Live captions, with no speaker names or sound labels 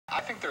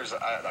think there's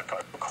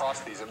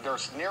across these,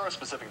 there's narrow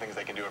specific things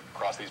they can do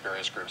across these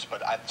various groups.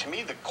 But to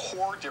me, the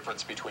core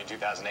difference between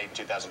 2008 and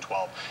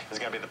 2012 is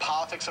going to be the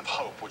politics of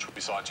hope, which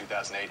we saw in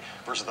 2008,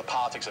 versus the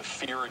politics of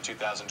fear in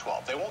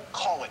 2012. They won't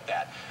call it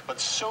that,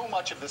 but so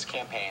much of this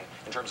campaign,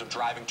 in terms of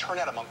driving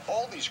turnout among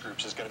all these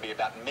groups, is going to be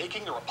about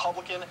making the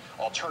Republican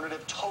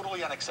alternative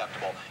totally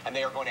unacceptable. And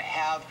they are going to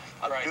have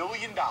 $1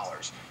 billion.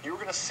 You're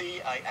going to see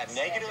a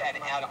negative,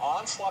 an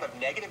onslaught of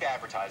negative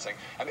advertising.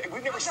 I mean,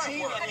 we've never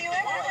seen anything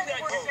like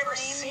that. We've never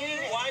seen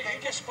why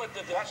you just split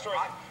the story.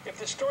 If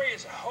the story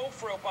is hope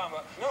for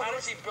Obama, how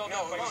does he build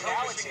up by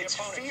now it's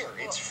fear.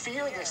 It's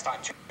fear this time.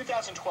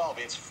 2012,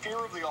 it's fear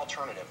of the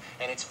alternative.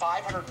 And it's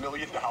 $500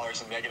 million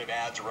in negative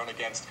ads run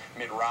against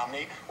Mitt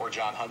Romney or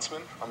John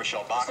Huntsman or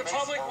Michelle Bachmann. Does the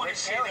public want to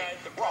see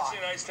that? The President of the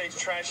United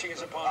States trashing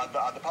his opponent?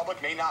 The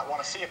public may not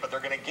want to see it, but they're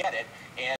going to get it. And